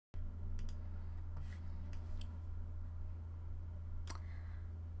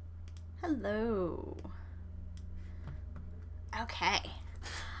Hello. Okay.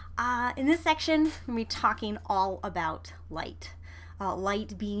 In this section, we're going to be talking all about light.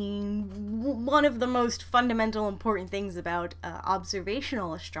 Light being one of the most fundamental important things about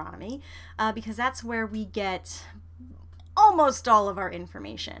observational astronomy, because that's where we get almost all of our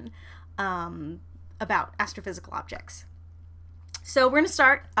information about astrophysical objects. So we're going to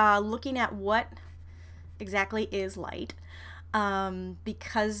start looking at what exactly is light,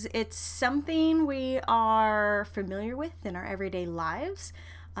 because it's something we are familiar with in our everyday lives,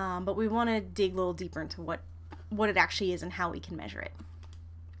 but we want to dig a little deeper into what it actually is and how we can measure it.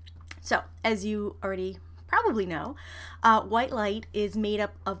 So, as you already probably know, white light is made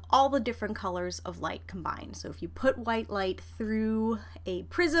up of all the different colors of light combined. So if you put white light through a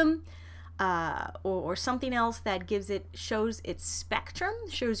prism or something else that shows its spectrum,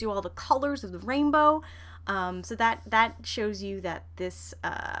 shows you all the colors of the rainbow, so that shows you that these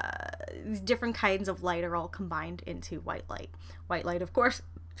different kinds of light are all combined into white light. White light, of course,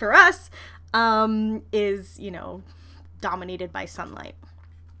 for us, is, dominated by sunlight,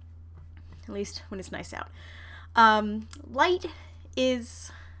 at least when it's nice out. Light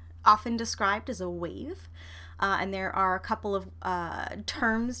is often described as a wave, and there are a couple of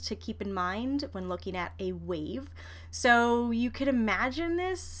terms to keep in mind when looking at a wave. So you could imagine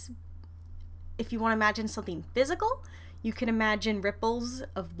this, if you want to imagine something physical, you can imagine ripples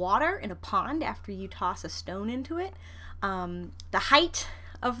of water in a pond after you toss a stone into it. The height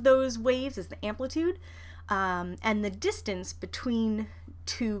of those waves is the amplitude, and the distance between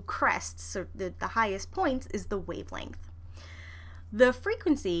two crests, so the highest points, is the wavelength. The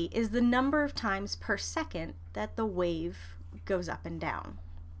frequency is the number of times per second that the wave goes up and down.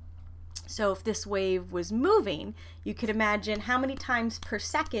 So if this wave was moving, you could imagine how many times per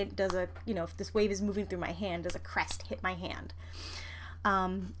second does if this wave is moving through my hand, does a crest hit my hand?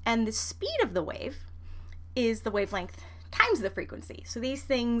 And the speed of the wave is the wavelength times the frequency. So these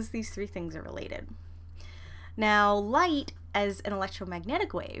three things are related. Now, light as an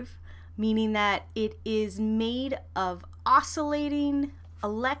electromagnetic wave, meaning that it is made of oscillating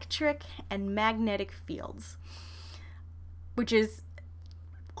electric and magnetic fields, which is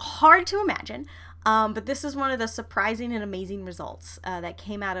hard to imagine, but this is one of the surprising and amazing results that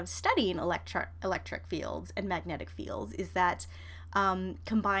came out of studying electric fields and magnetic fields, is that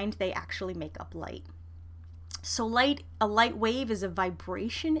combined they actually make up light. So a light wave is a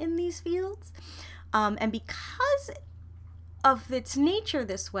vibration in these fields, and because of its nature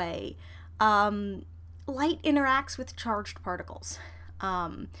this way, light interacts with charged particles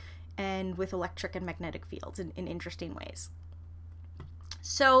and with electric and magnetic fields in interesting ways.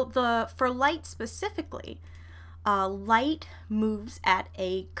 So for light specifically, light moves at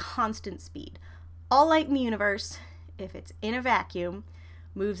a constant speed. All light in the universe, if it's in a vacuum,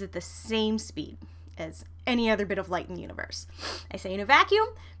 moves at the same speed as any other bit of light in the universe. I say in a vacuum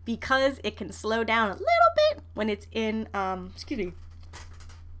because it can slow down a little bit when it's in, a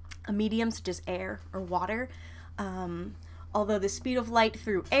medium such as air or water, although the speed of light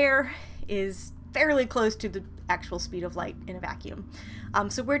through air is fairly close to the actual speed of light in a vacuum.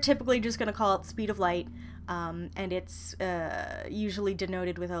 So we're typically just going to call it speed of light, and it's usually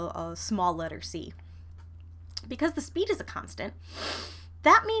denoted with a small letter c. Because the speed is a constant,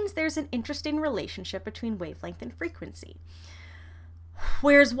 that means there's an interesting relationship between wavelength and frequency.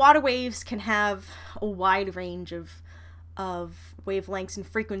 Whereas water waves can have a wide range of wavelengths and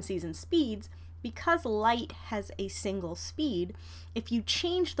frequencies and speeds, because light has a single speed, if you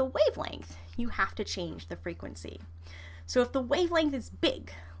change the wavelength, you have to change the frequency. So if the wavelength is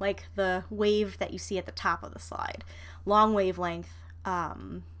big, like the wave that you see at the top of the slide, long wavelength,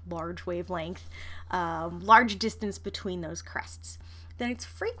 large wavelength, large distance between those crests, then its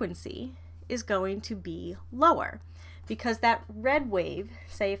frequency is going to be lower, because that red wave,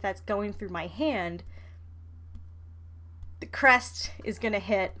 say if that's going through my hand, the crest is going to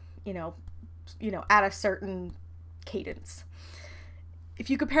hit, at a certain cadence. If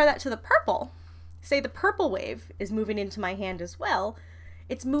you compare that to the purple, say the purple wave is moving into my hand as well,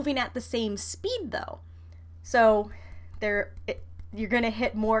 it's moving at the same speed though. So you're going to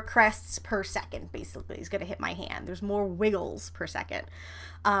hit more crests per second, basically. It's going to hit my hand. There's more wiggles per second.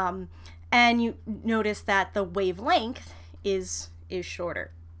 And you notice that the wavelength is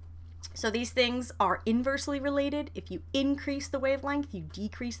shorter. So these things are inversely related. If you increase the wavelength, you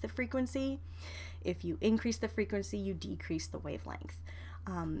decrease the frequency. If you increase the frequency, you decrease the wavelength.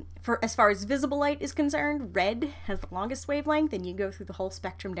 As far as visible light is concerned, red has the longest wavelength, and you go through the whole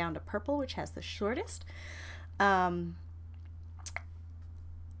spectrum down to purple, which has the shortest. And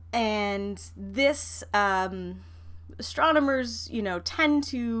this astronomers, tend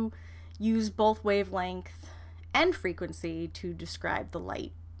to use both wavelength and frequency to describe the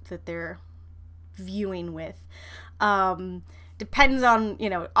light that they're viewing with. Depends on,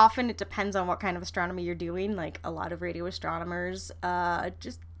 often it depends on what kind of astronomy you're doing. Like a lot of radio astronomers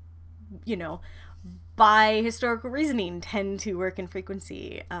just, by historical reasoning tend to work in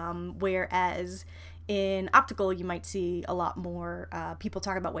frequency, whereas in optical you might see a lot more people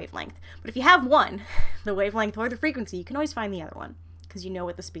talk about wavelength. But if you have one, the wavelength or the frequency, you can always find the other one because you know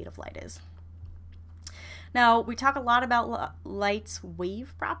what the speed of light is. Now, we talk a lot about light's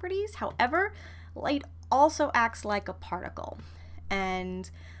wave properties. However, light also acts like a particle,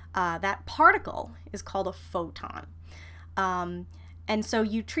 and that particle is called a photon. And so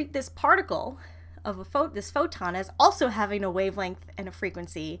you treat this particle of this photon as also having a wavelength and a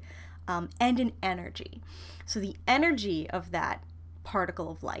frequency and an energy. So the energy of that particle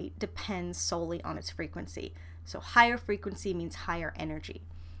of light depends solely on its frequency. So higher frequency means higher energy.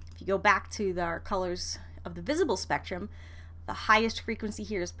 If you go back to our colors of the visible spectrum, the highest frequency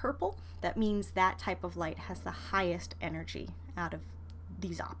here is purple. That means that type of light has the highest energy out of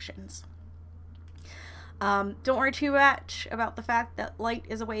these options. Don't worry too much about the fact that light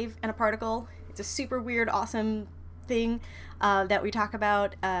is a wave and a particle. It's a super weird, awesome thing that we talk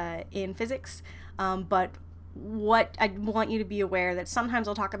about in physics. But what I want you to be aware that sometimes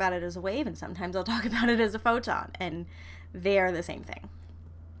I'll talk about it as a wave and sometimes I'll talk about it as a photon, and they are the same thing.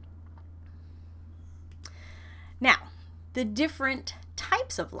 Now, the different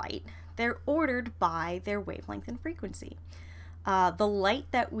types of light, they're ordered by their wavelength and frequency. The light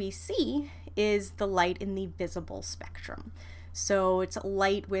that we see is the light in the visible spectrum. So it's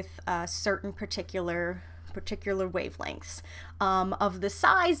light with certain particular wavelengths of the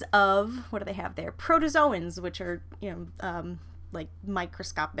size of, what do they have there? Protozoans, which are, like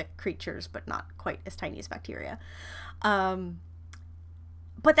microscopic creatures, but not quite as tiny as bacteria.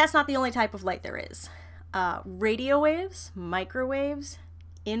 But that's not the only type of light there is. Radio waves, microwaves,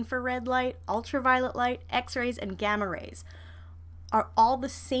 infrared light, ultraviolet light, X-rays, and gamma rays are all the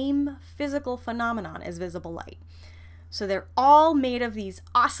same physical phenomenon as visible light. So they're all made of these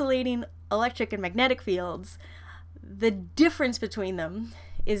oscillating electric and magnetic fields. The difference between them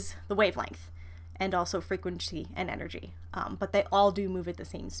is the wavelength and also frequency and energy, but they all do move at the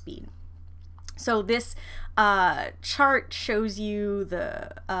same speed. So this chart shows you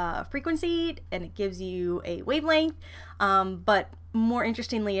the frequency and it gives you a wavelength, but more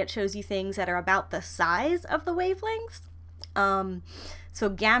interestingly it shows you things that are about the size of the wavelengths. So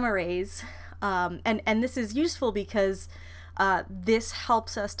gamma rays, and this is useful because this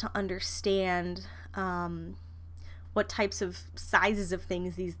helps us to understand what types of sizes of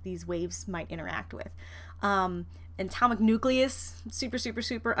things these waves might interact with. Atomic nucleus,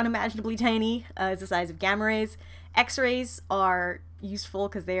 super unimaginably tiny, is the size of gamma rays. X-rays are useful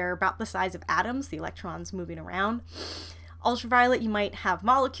because they are about the size of atoms, the electrons moving around. Ultraviolet, you might have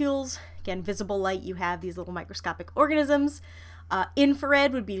molecules. Again, visible light, you have these little microscopic organisms.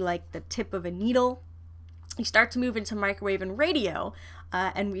 Infrared would be like the tip of a needle. You start to move into microwave and radio,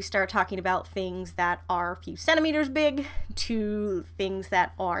 and we start talking about things that are a few centimeters big to things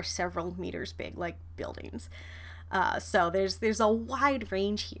that are several meters big, like buildings. So there's a wide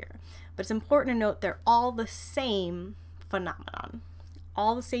range here, but it's important to note they're all the same phenomenon,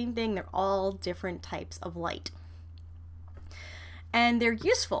 all the same thing. They're all different types of light, and they're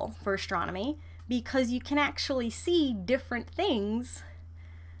useful for astronomy because you can actually see different things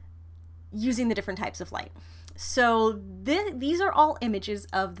using the different types of light. So these are all images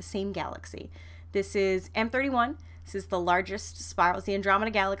of the same galaxy. This is M31. This is the largest spiral, it's the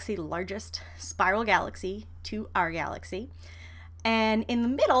Andromeda Galaxy, the largest spiral galaxy to our galaxy. And in the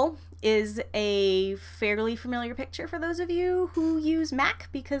middle is a fairly familiar picture for those of you who use Mac,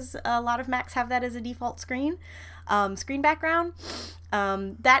 because a lot of Macs have that as a default screen background.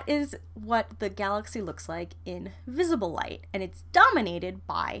 That is what the galaxy looks like in visible light, and it's dominated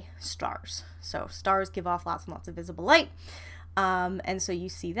by stars. So stars give off lots and lots of visible light. And so you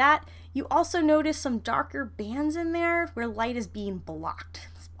see that. You also notice some darker bands in there where light is being blocked.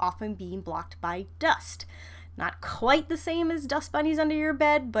 It's often being blocked by dust. Not quite the same as dust bunnies under your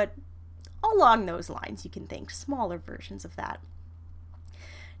bed, but along those lines you can think, smaller versions of that.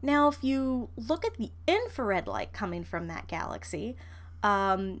 Now, if you look at the infrared light coming from that galaxy,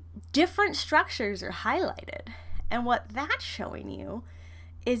 different structures are highlighted. And what that's showing you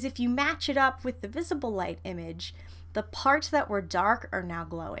is if you match it up with the visible light image, the parts that were dark are now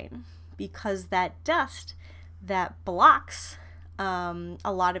glowing because that dust that blocks a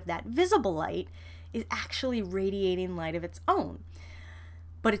lot of that visible light is actually radiating light of its own.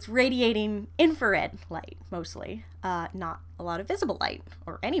 but it's radiating infrared light mostly, not a lot of visible light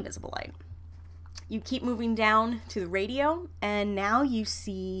or any visible light. You keep moving down to the radio, and now you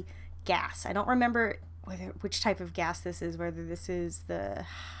see gas. I don't remember which type of gas this is, whether this is the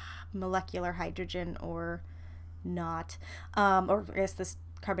molecular hydrogen or not, or I guess this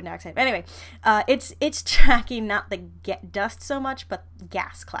carbon dioxide. But anyway, it's tracking not the dust so much, but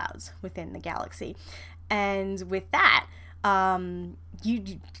gas clouds within the galaxy. And with that,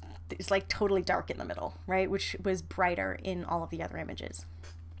 it's like totally dark in the middle, right? Which was brighter in all of the other images.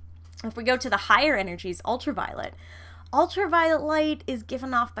 If we go to the higher energies, ultraviolet light is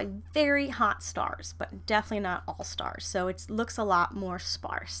given off by very hot stars, but definitely not all stars. So it looks a lot more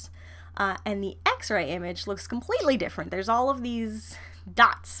sparse. And the X-ray image looks completely different. There's all of these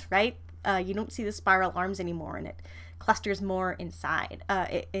dots, right? You don't see the spiral arms anymore, and it clusters more inside,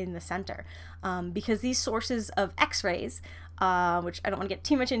 in the center. Because these sources of X-rays, which I don't want to get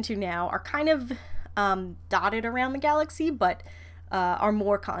too much into now, are kind of dotted around the galaxy, but are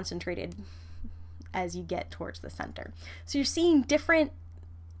more concentrated as you get towards the center. So you're seeing different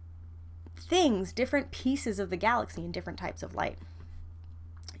things, different pieces of the galaxy in different types of light.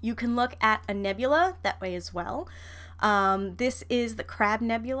 You can look at a nebula that way as well. This is the Crab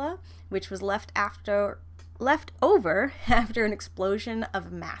Nebula, which was left over after an explosion of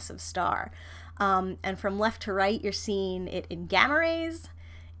a massive star. And from left to right, you're seeing it in gamma rays,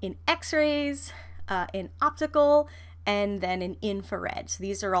 in X-rays, in optical, and then in infrared. So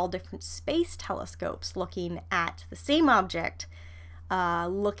these are all different space telescopes looking at the same object,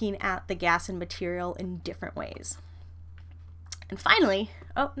 looking at the gas and material in different ways. And finally,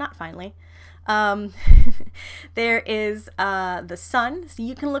 there is the sun. So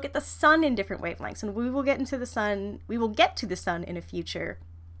you can look at the sun in different wavelengths, and we will get to the sun in a future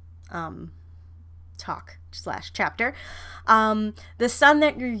talk/chapter. The sun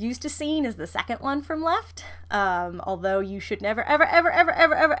that you're used to seeing is the second one from left, although you should never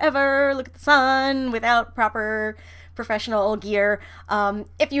ever look at the sun without proper professional gear.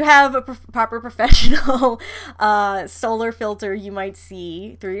 If you have a proper professional solar filter, you might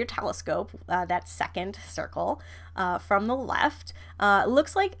see through your telescope that second circle from the left.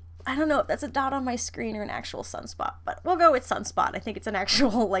 Looks like, I don't know if that's a dot on my screen or an actual sunspot, but we'll go with sunspot. I think it's an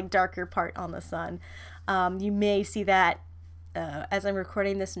actual like darker part on the sun. You may see that as I'm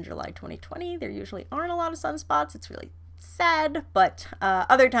recording this in July 2020. There usually aren't a lot of sunspots. It's really sad, but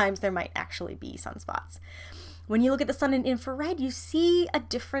other times there might actually be sunspots. When you look at the sun in infrared, you see a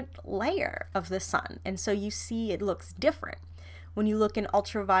different layer of the sun, and so you see it looks different. When you look in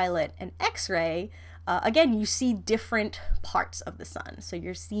ultraviolet and X-ray, again, you see different parts of the sun. So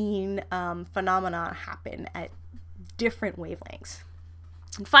you're seeing phenomena happen at different wavelengths.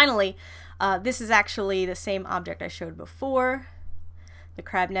 And finally, this is actually the same object I showed before, the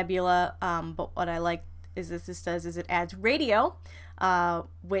Crab Nebula, but what I like is this it adds radio,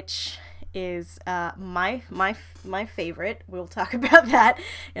 which is my favorite. We'll talk about that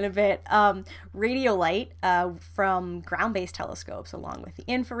in a bit. Radio light from ground-based telescopes, along with the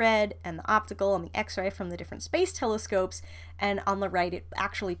infrared and the optical and the X-ray from the different space telescopes, and on the right it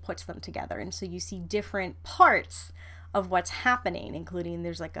actually puts them together, and so you see different parts of what's happening, including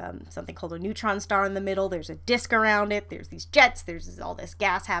there's like something called a neutron star in the middle, there's a disk around it, there's these jets, there's all this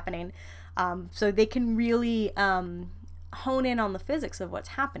gas happening. So they can really hone in on the physics of what's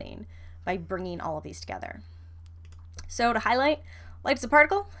happening by bringing all of these together. So to highlight, light is a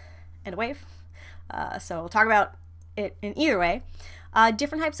particle and a wave. So we'll talk about it in either way.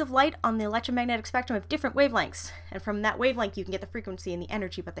 Different types of light on the electromagnetic spectrum have different wavelengths, and from that wavelength you can get the frequency and the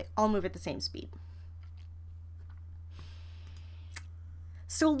energy, but they all move at the same speed.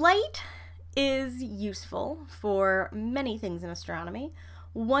 So light is useful for many things in astronomy.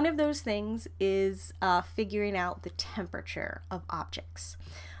 One of those things is figuring out the temperature of objects.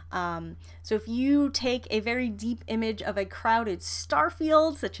 So if you take a very deep image of a crowded star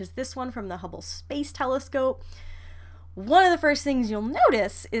field, such as this one from the Hubble Space Telescope, one of the first things you'll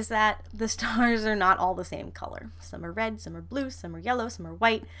notice is that the stars are not all the same color. Some are red, some are blue, some are yellow, some are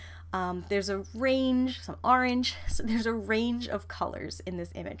white. There's a range, some orange, so there's a range of colors in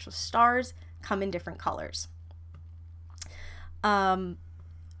this image. So stars come in different colors.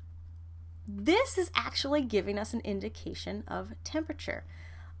 This is actually giving us an indication of temperature.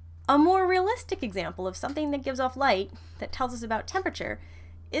 A more realistic example of something that gives off light that tells us about temperature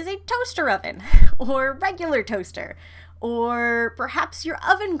is a toaster oven, or regular toaster, or perhaps your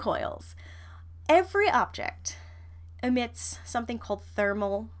oven coils. Every object emits something called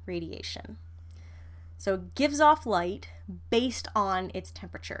thermal radiation. So it gives off light based on its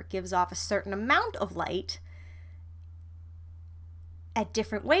temperature. It gives off a certain amount of light at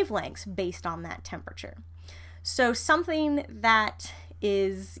different wavelengths based on that temperature. So something that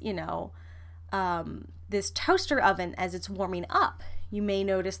is, this toaster oven, as it's warming up, you may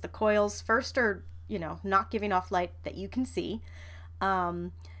notice the coils first are, not giving off light that you can see.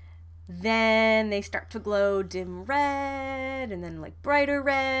 Then they start to glow dim red, and then like brighter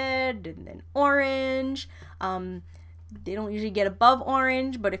red, and then orange. They don't usually get above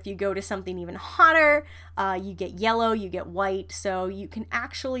orange, but if you go to something even hotter, you get yellow, you get white. So you can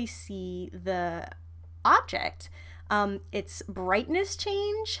actually see the object, its brightness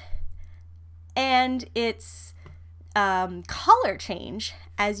change, and its color change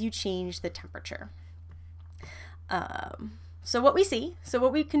as you change the temperature. So what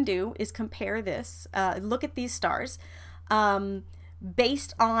we can do is compare this, look at these stars.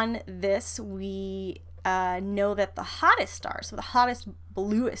 Based on this, we know that the hottest stars, so the hottest,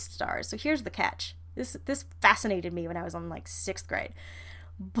 bluest stars, so here's the catch. This fascinated me when I was on like 6th grade.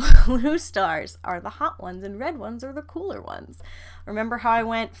 Blue stars are the hot ones and red ones are the cooler ones. Remember how I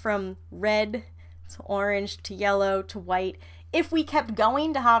went from red to orange to yellow to white? If we kept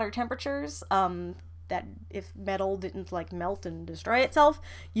going to hotter temperatures, that if metal didn't like melt and destroy itself,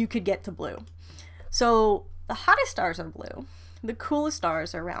 you could get to blue. So the hottest stars are blue. The coolest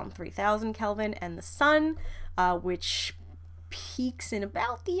stars are around 3000 Kelvin, and the sun, which peaks in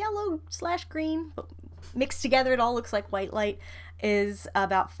about the yellow/green, but mixed together it all looks like white light, is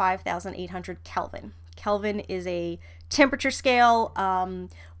about 5800 Kelvin. Kelvin is a temperature scale.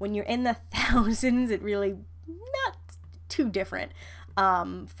 When you're in the thousands, it really not too different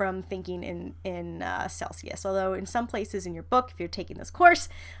from thinking in Celsius. Although in some places in your book, if you're taking this course,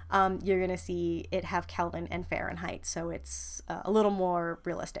 you're going to see it have Kelvin and Fahrenheit, so it's a little more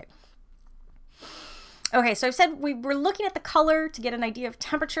realistic. Okay, so I've said we were looking at the color to get an idea of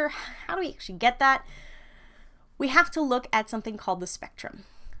temperature. How do we actually get that? We have to look at something called the spectrum.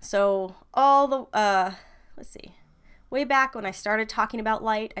 So all the, let's see, way back when I started talking about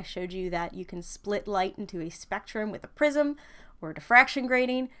light, I showed you that you can split light into a spectrum with a prism or a diffraction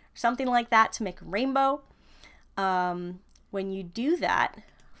grating, or something like that to make a rainbow. When you do that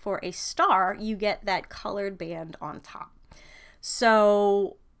for a star, you get that colored band on top.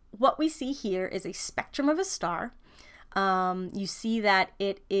 So what we see here is a spectrum of a star. You see that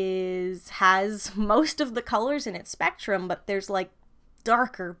it has most of the colors in its spectrum, but there's like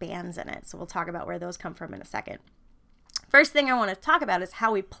darker bands in it. So we'll talk about where those come from in a second. First thing I want to talk about is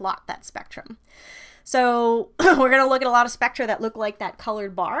how we plot that spectrum. So we're going to look at a lot of spectra that look like that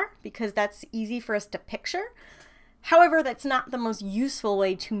colored bar because that's easy for us to picture. However, that's not the most useful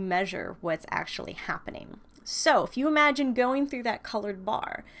way to measure what's actually happening. So if you imagine going through that colored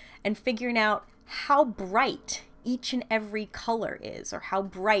bar and figuring out how bright each and every color is, or how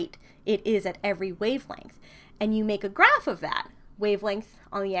bright it is at every wavelength, and you make a graph of that, wavelength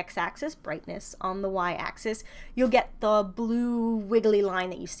on the x-axis, brightness on the y-axis, you'll get the blue wiggly line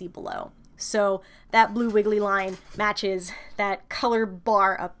that you see below. So that blue wiggly line matches that color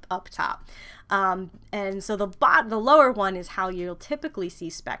bar up top. And so the lower one is how you'll typically see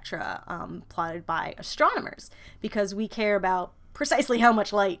spectra plotted by astronomers, because we care about precisely how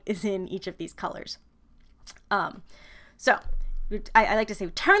much light is in each of these colors. So I like to say,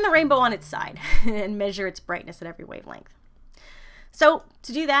 turn the rainbow on its side and measure its brightness at every wavelength. So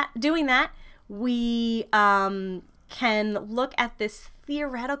to do that, we can look at this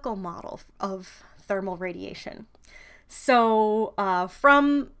theoretical model of thermal radiation. So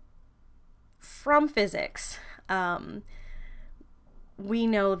from physics, we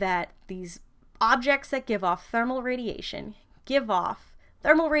know that these objects that give off thermal radiation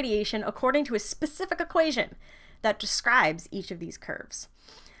according to a specific equation that describes each of these curves.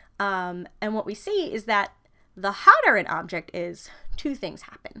 And what we see is that the hotter an object is, two things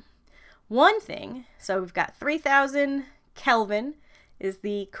happen. One thing, so we've got 3000 Kelvin is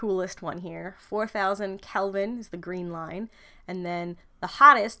the coolest one here, 4000 Kelvin is the green line, and then the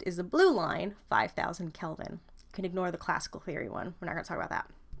hottest is the blue line, 5000 Kelvin. You can ignore the classical theory one, we're not going to talk about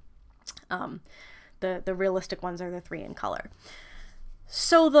that. The realistic ones are the three in color.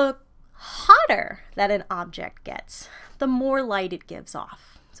 So the hotter that an object gets, the more light it gives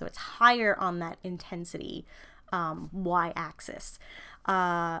off. So it's higher on that intensity y-axis.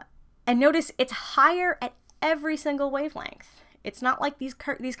 And notice it's higher at every single wavelength. It's not like these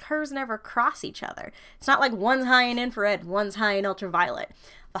curves never cross each other. It's not like one's high in infrared, one's high in ultraviolet.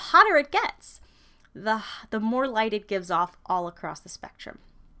 The hotter it gets, the more light it gives off all across the spectrum.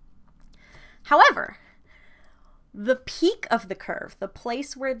 However, the peak of the curve, the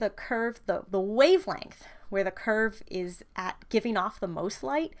place where the curve, the wavelength where the curve is at giving off the most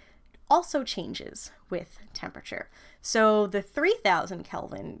light, also changes with temperature. So the 3000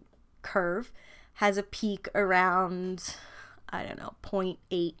 Kelvin curve has a peak around, I don't know, 0.8,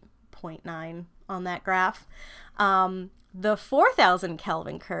 0.9 on that graph. The 4000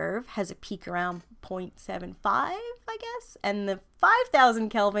 Kelvin curve has a peak around 0.75, I guess, and the 5000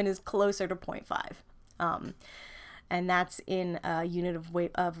 Kelvin is closer to 0.5. And that's in a unit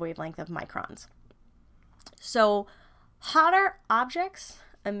of wavelength of microns. So hotter objects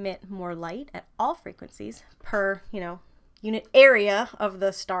emit more light at all frequencies per, unit area of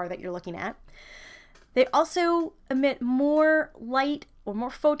the star that you're looking at. They also emit more light or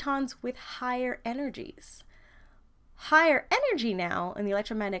more photons with higher energies. Higher energy now in the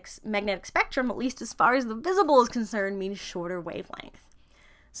electromagnetic spectrum, at least as far as the visible is concerned, means shorter wavelength.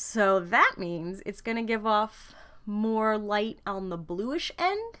 So that means it's going to give off more light on the bluish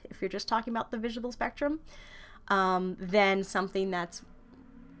end, if you're just talking about the visible spectrum, than something that's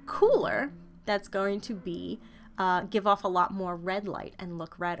cooler, that's going to be give off a lot more red light and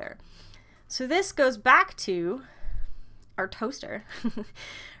look redder. So this goes back to our toaster,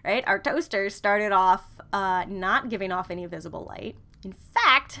 right? Our toaster started off not giving off any visible light. In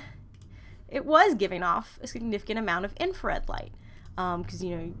fact, it was giving off a significant amount of infrared light, because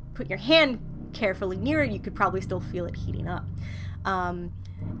you put your hand carefully near it, you could probably still feel it heating up.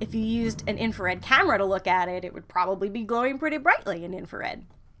 If you used an infrared camera to look at it, it would probably be glowing pretty brightly in infrared.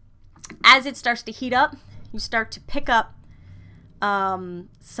 As it starts to heat up, you start to pick up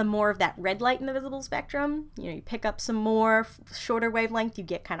some more of that red light in the visible spectrum. You pick up some more shorter wavelength, you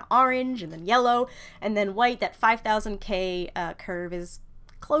get kind of orange and then yellow and then white. That 5000 K curve is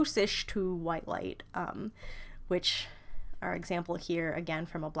close-ish to white light, which our example here again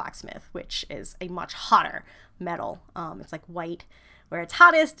from a blacksmith, which is a much hotter metal. It's like white where it's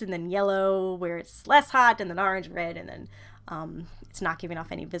hottest, and then yellow where it's less hot, and then orange and red, and then it's not giving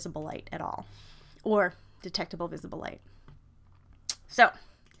off any visible light at all, or detectable visible light. So,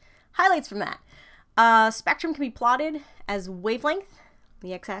 highlights from that. Spectrum can be plotted as wavelength,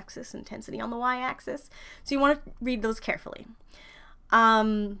 the x-axis, intensity on the y-axis. So you want to read those carefully.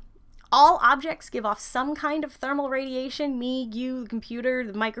 All objects give off some kind of thermal radiation. Me, you, the computer,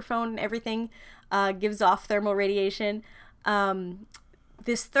 the microphone, everything gives off thermal radiation.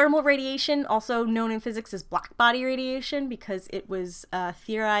 This thermal radiation, also known in physics as black body radiation, because it was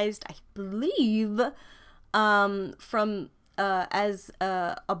theorized, I believe, from as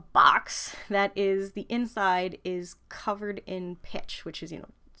a box that is, the inside is covered in pitch, which is,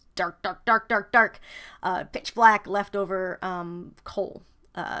 dark, dark, dark, dark, dark, pitch black leftover coal.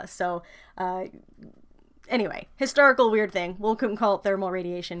 Anyway, historical weird thing. We'll call it thermal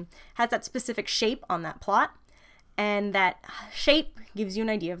radiation. Has that specific shape on that plot, and that shape gives you an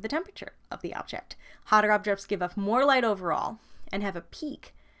idea of the temperature of the object. Hotter objects give off more light overall and have a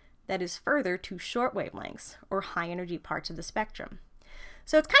peak that is further to short wavelengths or high energy parts of the spectrum.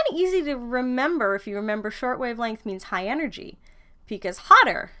 So it's kind of easy to remember if you remember short wavelength means high energy, because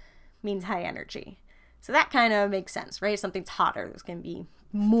hotter means high energy. So that kind of makes sense, right? If something's hotter, there's going to be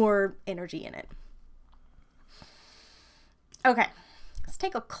more energy in it. Okay, let's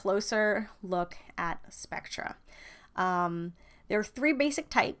take a closer look at spectra. There are three basic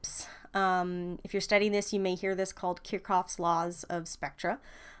types. If you're studying this, you may hear this called Kirchhoff's laws of spectra.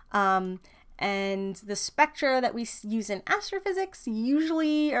 And the spectra that we use in astrophysics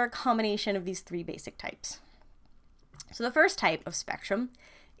usually are a combination of these three basic types. So the first type of spectrum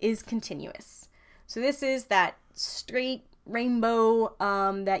is continuous. So this is that straight rainbow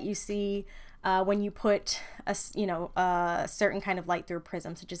that you see when you put a certain kind of light through a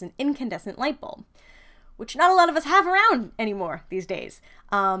prism, such as an incandescent light bulb, which not a lot of us have around anymore these days.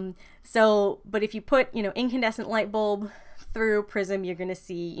 But if you put, incandescent light bulb through a prism, you're going to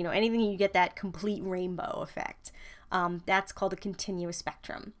see, anything, you get that complete rainbow effect. That's called a continuous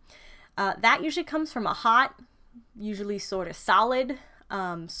spectrum. That usually comes from a hot, usually sort of solid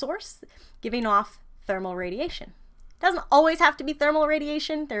source, giving off thermal radiation. It doesn't always have to be thermal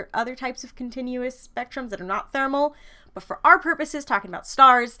radiation. There are other types of continuous spectrums that are not thermal, but for our purposes, talking about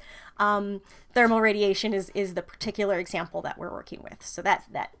stars, thermal radiation is the particular example that we're working with. So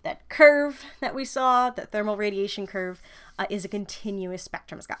that curve that we saw, the thermal radiation curve, is a continuous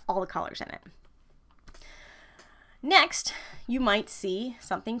spectrum. It's got all the colors in it. Next, you might see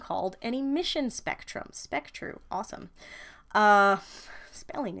something called an emission spectrum. Spectru, awesome.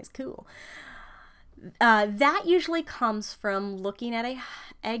 Spelling is cool. That usually comes from looking at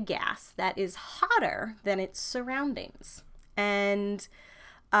a gas that is hotter than its surroundings. And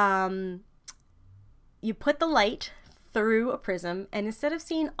you put the light through a prism, and instead of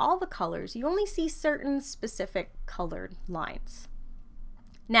seeing all the colors, you only see certain specific colored lines.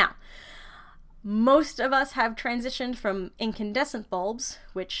 Now, most of us have transitioned from incandescent bulbs,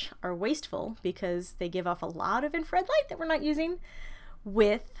 which are wasteful because they give off a lot of infrared light that we're not using,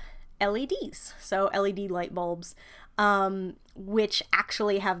 with LEDs, so LED light bulbs, which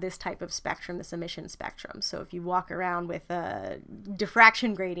actually have this type of spectrum, this emission spectrum. So if you walk around with a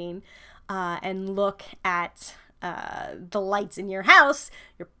diffraction grating and look at the lights in your house,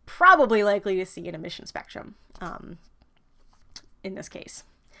 you're probably likely to see an emission spectrum in this case.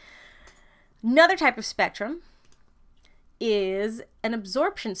 Another type of spectrum is an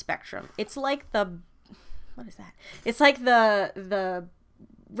absorption spectrum. It's like the, what is that? It's like the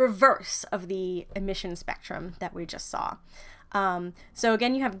reverse of the emission spectrum that we just saw. So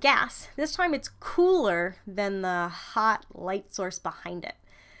again, you have gas. This time it's cooler than the hot light source behind it.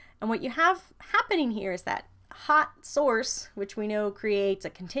 And what you have happening here is that hot source, which we know creates a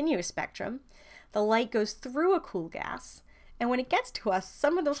continuous spectrum, the light goes through a cool gas, and when it gets to us,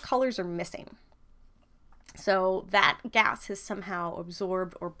 some of those colors are missing. So that gas has somehow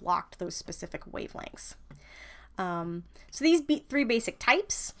absorbed or blocked those specific wavelengths. So these three basic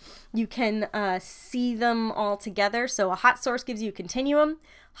types, you can see them all together. So a hot source gives you a continuum.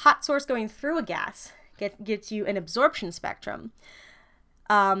 Hot source going through a gas gives you an absorption spectrum.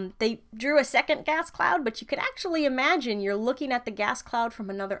 They drew a second gas cloud, but you could actually imagine you're looking at the gas cloud from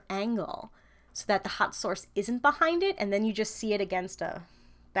another angle so that the hot source isn't behind it, and then you just see it against a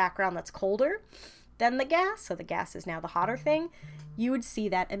background that's colder than the gas, so the gas is now the hotter thing. You would see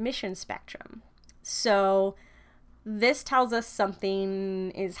that emission spectrum. So this tells us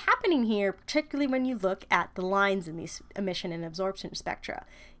something is happening here, particularly when you look at the lines in these emission and absorption spectra.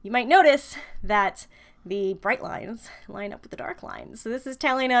 You might notice that the bright lines line up with the dark lines. So this is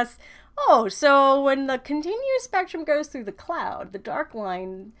telling us, oh, so when the continuous spectrum goes through the cloud, the dark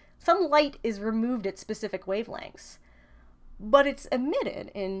line, some light is removed at specific wavelengths, but it's emitted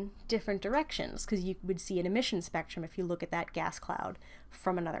in different directions, because you would see an emission spectrum if you look at that gas cloud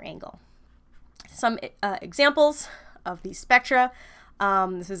from another angle. Some examples of these spectra. I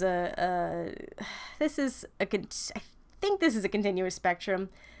think this is a continuous spectrum.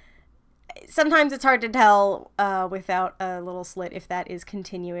 Sometimes it's hard to tell without a little slit if that is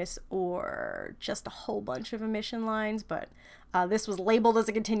continuous or just a whole bunch of emission lines, but this was labeled as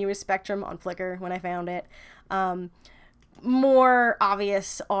a continuous spectrum on Flickr when I found it. More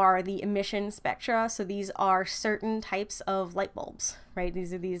obvious are the emission spectra. So these are certain types of light bulbs, right?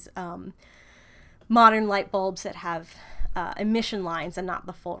 These are these modern light bulbs that have emission lines and not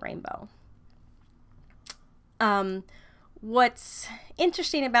the full rainbow. What's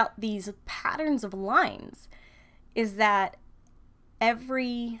interesting about these patterns of lines is that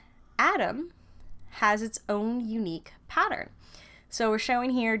every atom has its own unique pattern. So we're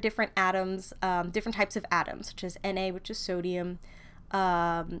showing here different atoms, different types of atoms, such as Na, which is sodium,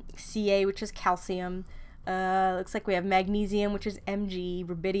 Ca, which is calcium, looks like we have magnesium, which is Mg,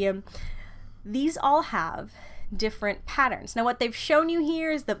 rubidium. These all have different patterns. Now what they've shown you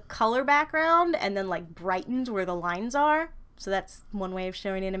here is the color background and then like brightened where the lines are. So that's one way of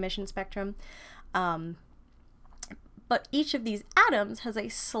showing an emission spectrum. But each of these atoms has a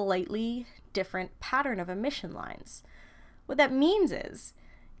slightly different pattern of emission lines. What that means is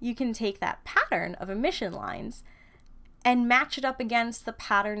you can take that pattern of emission lines and match it up against the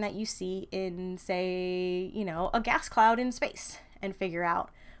pattern that you see in, say, you know, a gas cloud in space and figure out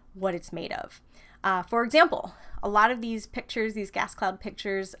what it's made of. For example, a lot of these pictures, these gas cloud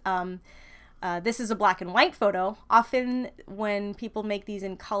pictures, this is a black and white photo. Often when people make these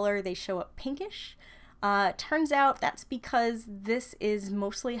in color, they show up pinkish. Turns out that's because this is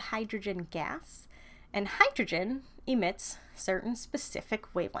mostly hydrogen gas, and hydrogen emits certain specific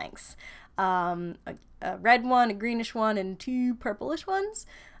wavelengths. A red one, a greenish one, and two purplish ones,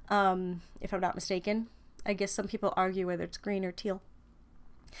 if I'm not mistaken. I guess some people argue whether it's green or teal.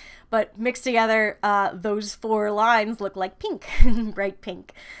 But mixed together, those four lines look like pink, bright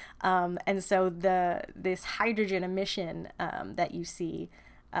pink. And so this hydrogen emission that you see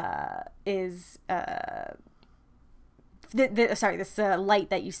is this light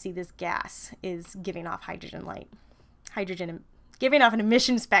that you see, this gas, is giving off hydrogen light. Giving off an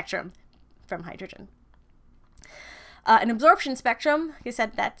emission spectrum from hydrogen. An absorption spectrum, like I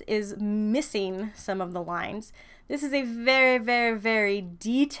said, that is missing some of the lines. This is a very, very, very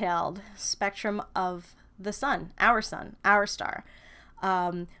detailed spectrum of the sun, our star,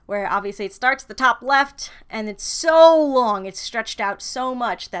 where obviously it starts at the top left and it's so long, it's stretched out so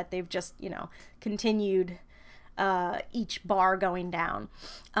much that they've just, you know, continued each bar going down.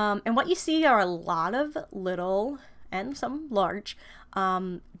 And what you see are a lot of little and some large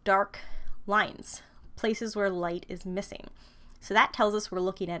dark lines, places where light is missing. So that tells us we're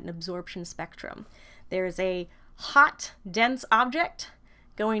looking at an absorption spectrum. There's a hot, dense object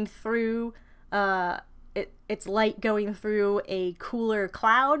going through, its light going through a cooler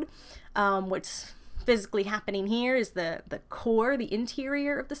cloud. What's physically happening here is the core, the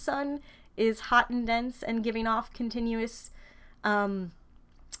interior of the sun, is hot and dense and giving off continuous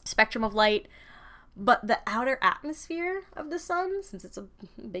spectrum of light. But the outer atmosphere of the sun, since it's a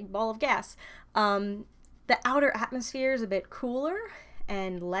big ball of gas, the outer atmosphere is a bit cooler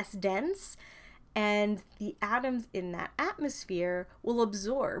and less dense, and the atoms in that atmosphere will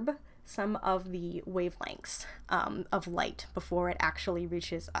absorb some of the wavelengths of light before it actually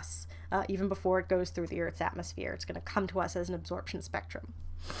reaches us, even before it goes through the Earth's atmosphere. It's going to come to us as an absorption spectrum.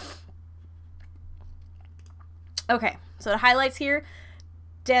 Okay, so the highlights here: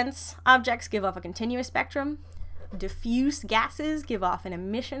 dense objects give off a continuous spectrum. Diffuse gases give off an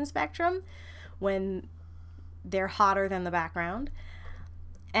emission spectrum when they're hotter than the background.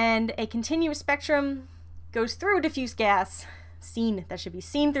 And a continuous spectrum goes through a diffuse gas, that should be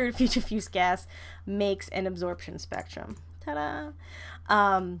seen through a diffuse gas, makes an absorption spectrum. Ta-da!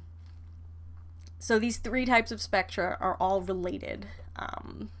 So these three types of spectra are all related.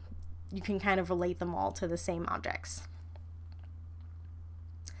 You can kind of relate them all to the same objects.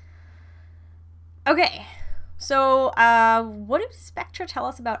 Okay, so what do spectra tell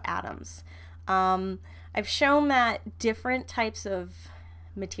us about atoms? I've shown that different types of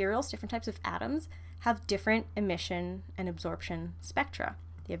materials, different types of atoms, have different emission and absorption spectra.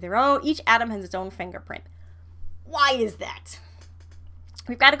 They have their own, each atom has its own fingerprint. Why is that?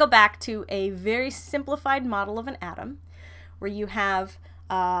 We've got to go back to a very simplified model of an atom where you have,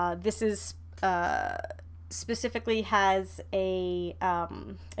 this is specifically has a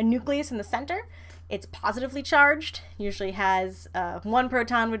nucleus in the center. It's positively charged, usually has one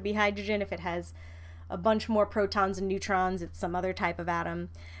proton would be hydrogen. If it has a bunch more protons and neutrons, it's some other type of atom.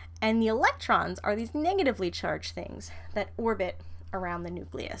 And the electrons are these negatively charged things that orbit around the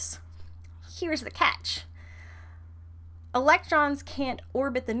nucleus. Here's the catch. Electrons can't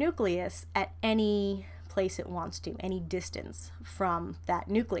orbit the nucleus at any place it wants to, any distance from that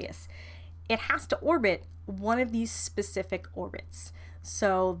nucleus. It has to orbit one of these specific orbits.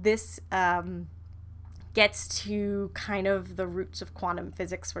 So this gets to kind of the roots of quantum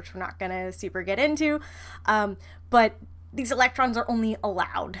physics, which we're not going to super get into, but these electrons are only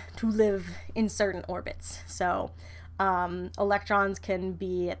allowed to live in certain orbits. So electrons can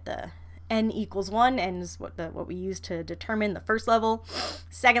be at the n equals 1, n is what we use to determine the first level,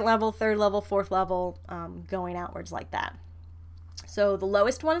 second level, third level, fourth level, going outwards like that. So the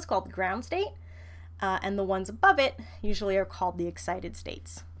lowest one is called the ground state, and the ones above it usually are called the excited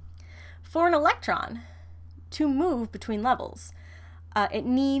states. For an electron to move between levels, it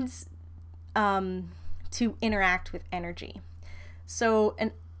needs to interact with energy. So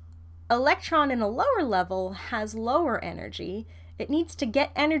an electron in a lower level has lower energy. It needs to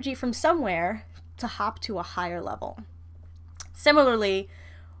get energy from somewhere to hop to a higher level. Similarly,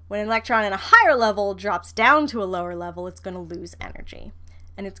 when an electron in a higher level drops down to a lower level, it's going to lose energy.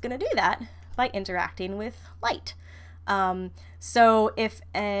 And it's going to do that by interacting with light. So if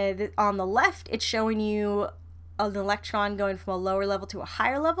on the left it's showing you an electron going from a lower level to a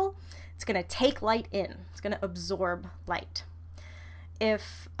higher level, it's going to take light in. It's going to absorb light.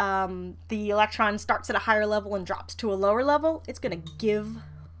 If the electron starts at a higher level and drops to a lower level, it's going to give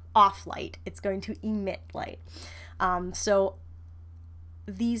off light. It's going to emit light. So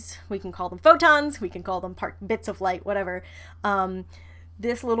these, we can call them photons, we can call them bits of light, whatever.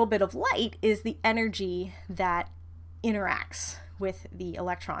 This little bit of light is the energy that interacts with the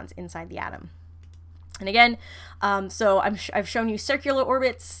electrons inside the atom. And again, so I've shown you circular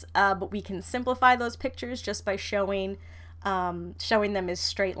orbits, but we can simplify those pictures just by showing them as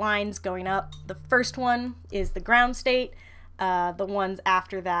straight lines going up. The first one is the ground state. The ones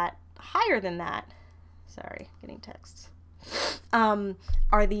after that, higher than that, sorry, getting texts,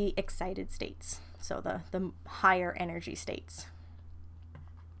 are the excited states. So the higher energy states.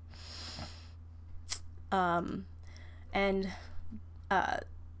 The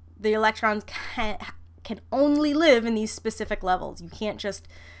electrons can only live in these specific levels. You can't just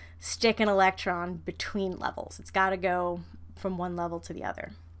stick an electron between levels. It's got to go from one level to the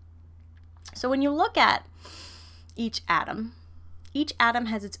other. So when you look at each atom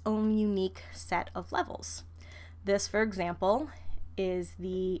has its own unique set of levels. This, for example,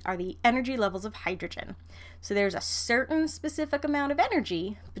 are the energy levels of hydrogen. So there's a certain specific amount of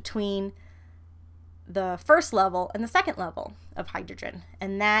energy between the first level and the second level of hydrogen,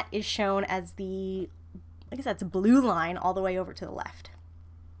 and that is shown as I guess that's a blue line all the way over to the left.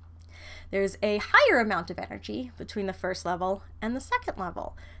 there's a higher amount of energy between the first level and the second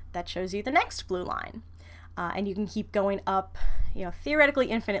level. That shows you the next blue line. And you can keep going up, theoretically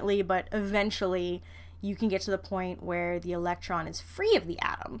infinitely, but eventually you can get to the point where the electron is free of the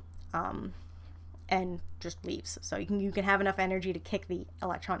atom and just leaves. So you can have enough energy to kick the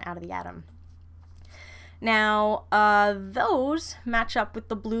electron out of the atom. Now, those match up with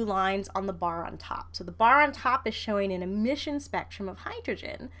the blue lines on the bar on top. So the bar on top is showing an emission spectrum of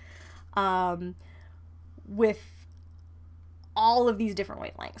hydrogen with all of these different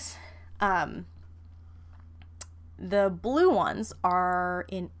wavelengths. The blue ones are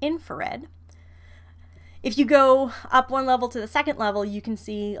in infrared. If you go up one level to the second level, you can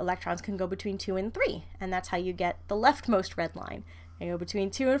see electrons can go between 2 and 3, and that's how you get the leftmost red line. You go between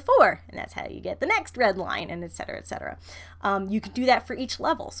 2 and 4, and that's how you get the next red line, and et cetera, et cetera. You can do that for each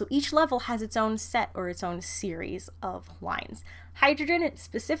level. So each level has its own set or its own series of lines. Hydrogen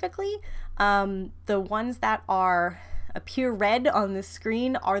specifically, the ones that appear red on the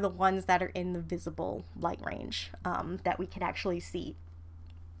screen are the ones that are in the visible light range that we can actually see.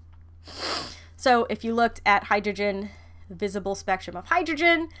 So if you looked at hydrogen, the visible spectrum of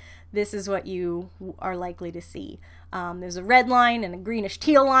hydrogen, this is what you are likely to see. There's a red line and a greenish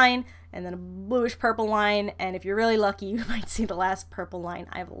teal line and then a bluish purple line, and if you're really lucky you might see the last purple line.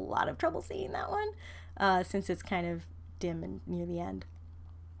 I have a lot of trouble seeing that one since it's kind of dim and near the end.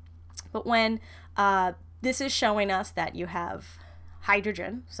 But when this is showing us that you have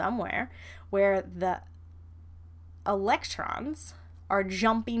hydrogen somewhere where the electrons are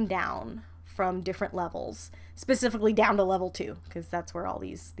jumping down from different levels, specifically down to level 2, because that's where all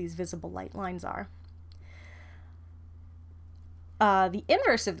these visible light lines are. The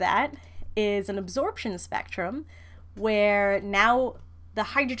inverse of that is an absorption spectrum, where now the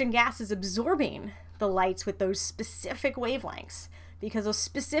hydrogen gas is absorbing the lights with those specific wavelengths, because those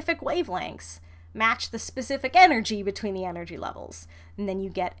specific wavelengths match the specific energy between the energy levels, and then you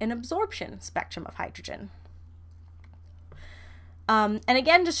get an absorption spectrum of hydrogen. And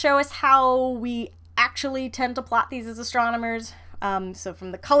again, to show us how we actually tend to plot these as astronomers, so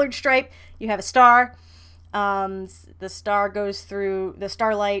from the colored stripe, you have a star. The star goes through, the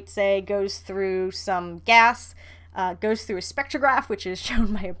starlight, say, goes through some gas, goes through a spectrograph, which is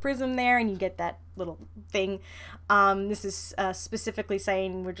shown by a prism there, and you get that little thing. This is specifically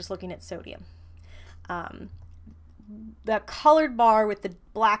saying we're just looking at sodium. The colored bar with the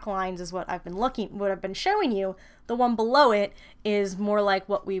black lines is what I've been showing you. The one below it is more like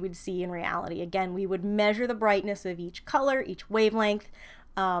what we would see in reality. Again, we would measure the brightness of each color, each wavelength,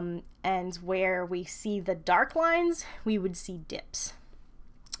 and where we see the dark lines, we would see dips.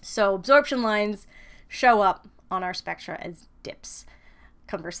 So absorption lines show up on our spectra as dips.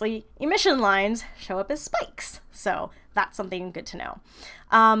 Conversely, emission lines show up as spikes. So that's something good to know.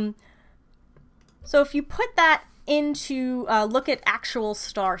 So if you put that into look at actual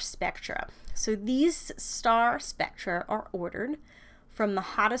star spectra. So these star spectra are ordered from the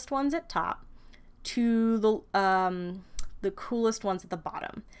hottest ones at top to the coolest ones at the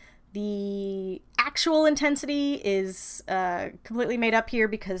bottom. The actual intensity is completely made up here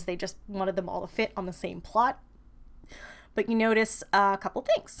because they just wanted them all to fit on the same plot. But you notice a couple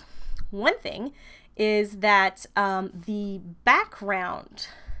things. One thing is that the background,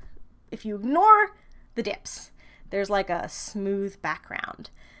 if you ignore the dips, there's like a smooth background.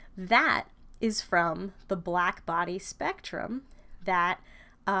 That is from the black body spectrum that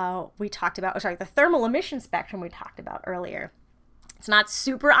we talked about, the thermal emission spectrum we talked about earlier. It's not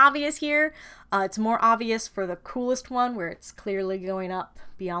super obvious here. It's more obvious for the coolest one where it's clearly going up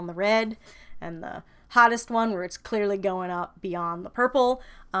beyond the red, and the hottest one where it's clearly going up beyond the purple.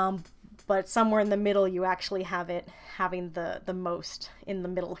 But somewhere in the middle you actually have it having the most in the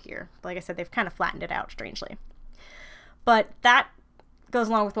middle here. Like I said, they've kind of flattened it out strangely. But that goes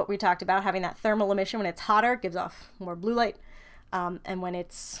along with what we talked about, having that thermal emission. When it's hotter, it gives off more blue light. And when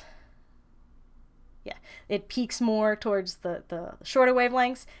it's, it peaks more towards the shorter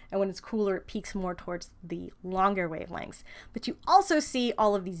wavelengths, and when it's cooler, it peaks more towards the longer wavelengths. But you also see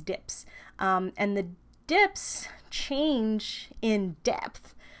all of these dips. And the dips change in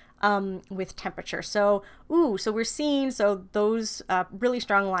depth with temperature. So we're seeing, those really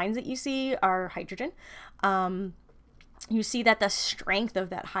strong lines that you see are hydrogen. You see that the strength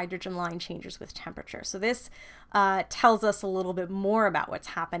of that hydrogen line changes with temperature. So this tells us a little bit more about what's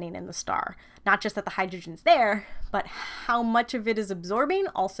happening in the star. Not just that the hydrogen's there, but how much of it is absorbing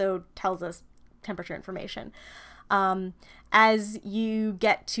also tells us temperature information. As you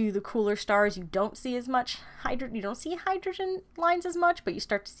get to the cooler stars, you don't see as much you don't see hydrogen lines as much, but you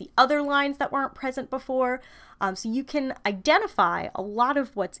start to see other lines that weren't present before. So you can identify a lot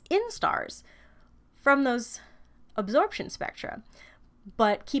of what's in stars from those absorption spectra.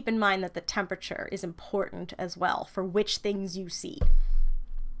 But keep in mind that the temperature is important as well for which things you see.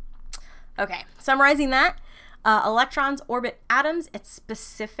 Okay, summarizing that, electrons orbit atoms at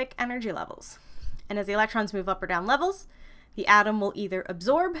specific energy levels. And as the electrons move up or down levels, the atom will either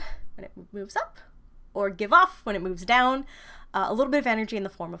absorb when it moves up or give off when it moves down a little bit of energy in the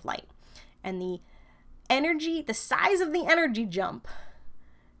form of light. And the size of the energy jump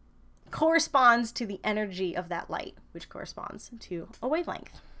corresponds to the energy of that light, which corresponds to a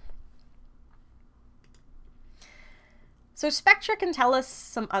wavelength. So spectra can tell us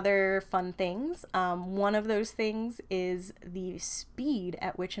some other fun things. One of those things is the speed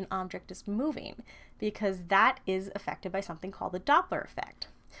at which an object is moving, because that is affected by something called the Doppler effect.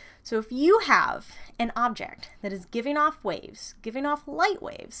 So if you have an object that is giving off waves, giving off light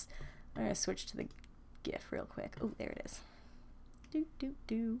waves, I'm going to switch to the GIF real quick. Oh, there it is.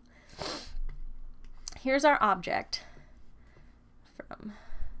 Here's our object from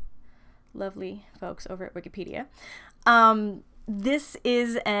lovely folks over at Wikipedia. This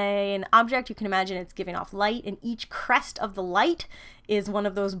is an object. You can imagine it's giving off light, and each crest of the light is one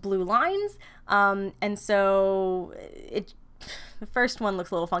of those blue lines. And so the first one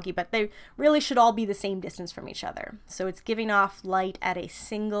looks a little funky, but they really should all be the same distance from each other. So it's giving off light at a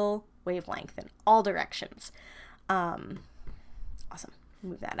single wavelength in all directions. Awesome.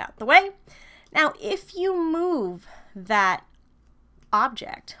 Move that out the way. Now, if you move that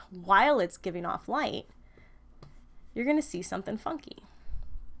object while it's giving off light, you're going to see something funky.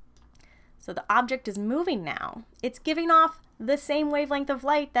 So the object is moving now. It's giving off the same wavelength of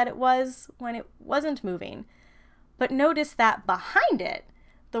light that it was when it wasn't moving. But notice that behind it,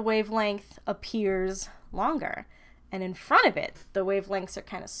 the wavelength appears longer. And in front of it, the wavelengths are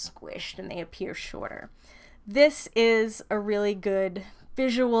kind of squished and they appear shorter. This is a really good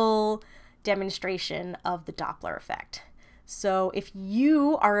visual demonstration of the Doppler effect. So if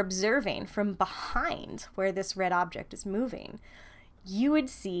you are observing from behind where this red object is moving, you would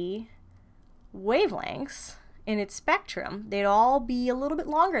see wavelengths in its spectrum. They'd all be a little bit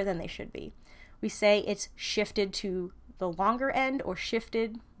longer than they should be. We say it's shifted to the longer end, or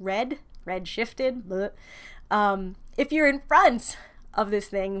shifted red shifted. If you're in front of this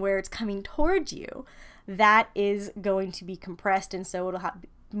thing where it's coming towards you, that is going to be compressed, and so it'll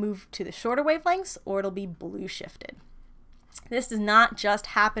move to the shorter wavelengths, or it'll be blue shifted. This does not just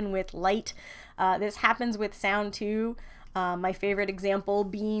happen with light. This happens with sound too. My favorite example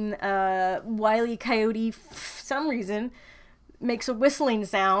being Wile E. Coyote, for some reason, makes a whistling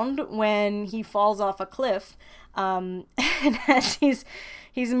sound when he falls off a cliff. And as he's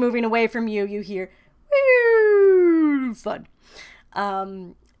moving away from you, you hear, woo, fun.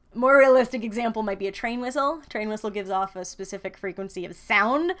 More realistic example might be a train whistle. Train whistle gives off a specific frequency of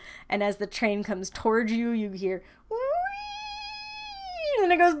sound, and as the train comes towards you, you hear, wee, and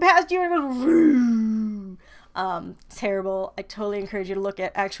then it goes past you and it goes, woo. Terrible. I totally encourage you to look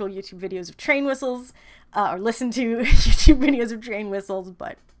at actual YouTube videos of train whistles, or listen to YouTube videos of train whistles,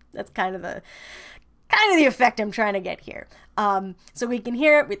 but that's kind of the effect I'm trying to get here. So we can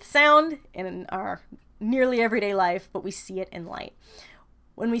hear it with sound in our nearly everyday life, but we see it in light.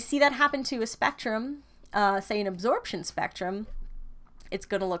 When we see that happen to a spectrum, say an absorption spectrum, it's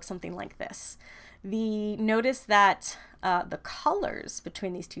going to look something like this. Notice that the colors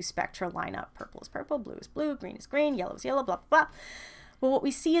between these two spectra line up. Purple is purple, blue is blue, green is green, yellow is yellow, blah, blah, blah. Well, what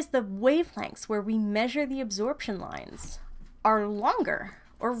we see is the wavelengths where we measure the absorption lines are longer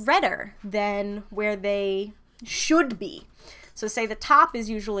or redder than where they should be. So say the top is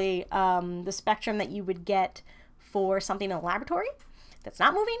usually the spectrum that you would get for something in a laboratory that's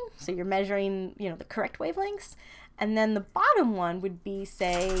not moving, so you're measuring, the correct wavelengths. And then the bottom one would be,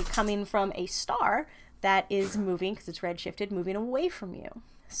 say, coming from a star that is moving, because it's redshifted, moving away from you.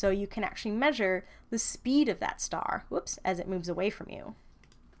 So you can actually measure the speed of that star, as it moves away from you.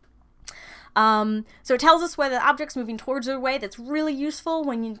 So it tells us whether the object's moving towards or away. That's really useful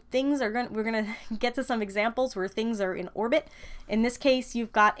when we're gonna get to some examples where things are in orbit. In this case,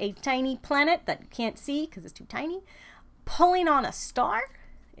 you've got a tiny planet that you can't see because it's too tiny, pulling on a star,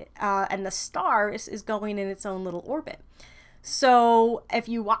 and the star is going in its own little orbit. So if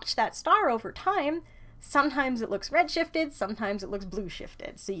you watch that star over time, sometimes it looks redshifted, sometimes it looks blue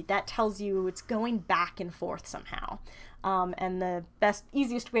shifted. So that tells you it's going back and forth somehow. And the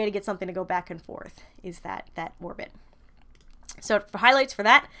easiest way to get something to go back and forth is that orbit. So for highlights for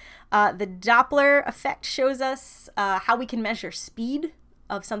that, the Doppler effect shows us how we can measure speed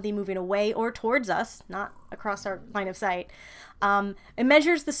of something moving away or towards us, not across our line of sight. It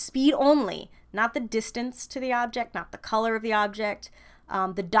measures the speed only, not the distance to the object, not the color of the object.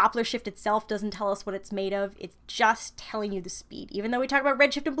 The Doppler shift itself doesn't tell us what it's made of. It's just telling you the speed. Even though we talk about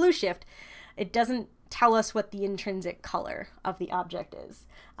redshift and blue shift, it doesn't tell us what the intrinsic color of the object is.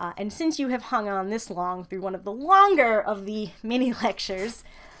 And since you have hung on this long through one of the longer of the mini lectures,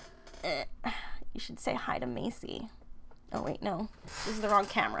 you should say hi to Macy. Oh wait, no, this is the wrong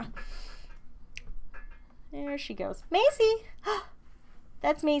camera. There she goes. Macy!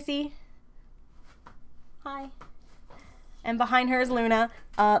 That's Macy. Hi. And behind her is Luna.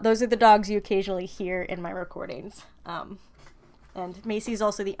 Those are the dogs you occasionally hear in my recordings. And Macy is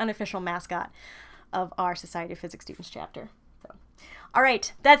also the unofficial mascot of our Society of Physics Students chapter. So, all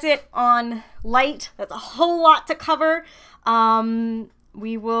right, that's it on light. That's a whole lot to cover.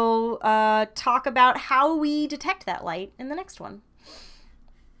 We will talk about how we detect that light in the next one.